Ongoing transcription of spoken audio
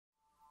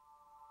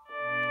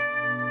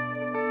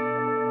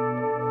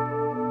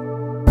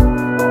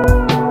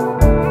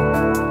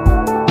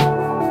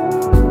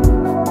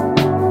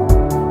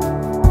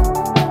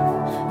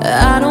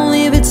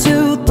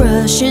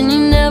rush and you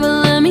never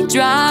let me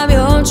drive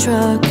your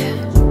truck.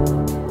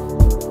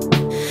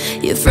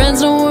 Your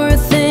friends don't worth a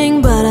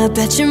thing, but I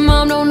bet your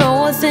mom don't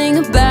know a thing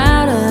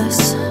about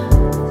us.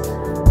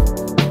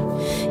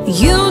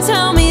 You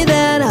tell me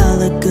that I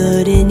look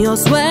good in your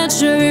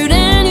sweatshirt,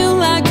 and you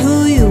like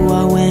who you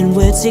are when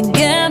we're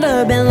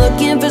together. Been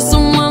looking for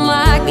someone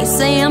like me,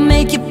 say I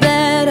make you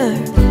better.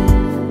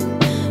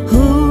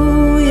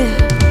 Ooh, yeah.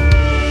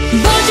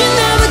 But you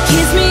never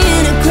kiss me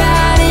in a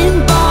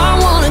crowded bar.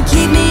 Wanna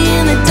keep me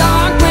in the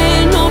dark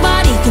where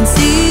nobody can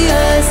see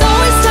us.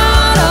 Always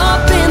tied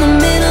up in the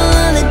middle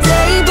of the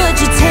day, but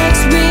you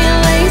text real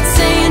late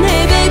saying,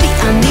 hey baby,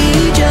 I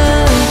need you.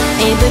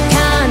 Ain't the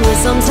kind with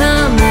some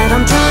time that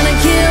I'm trying to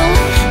kill.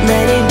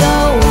 Let it go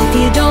if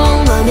you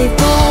don't love me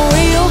for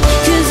real,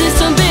 'cause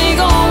it's a big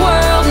old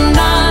world and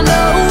I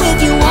know if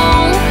you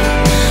won't,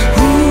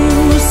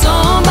 ooh,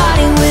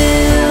 somebody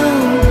will.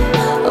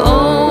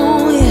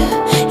 Oh yeah,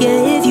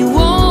 yeah, if you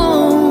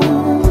won't,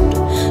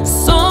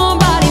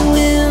 somebody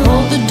will.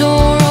 Hold the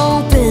door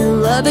open,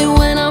 love it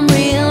when I'm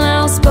real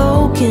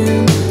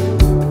outspoken.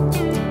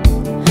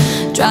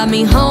 Drive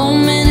me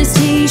home in his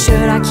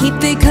t-shirt, I keep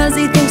it 'cause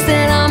he thinks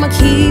that I'm a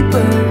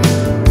keeper.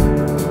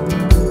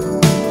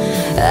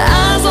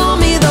 Eyes on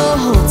me the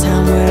whole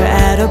time we're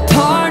at a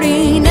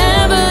party.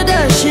 Never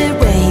does shit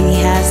where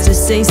he has to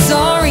say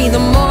sorry.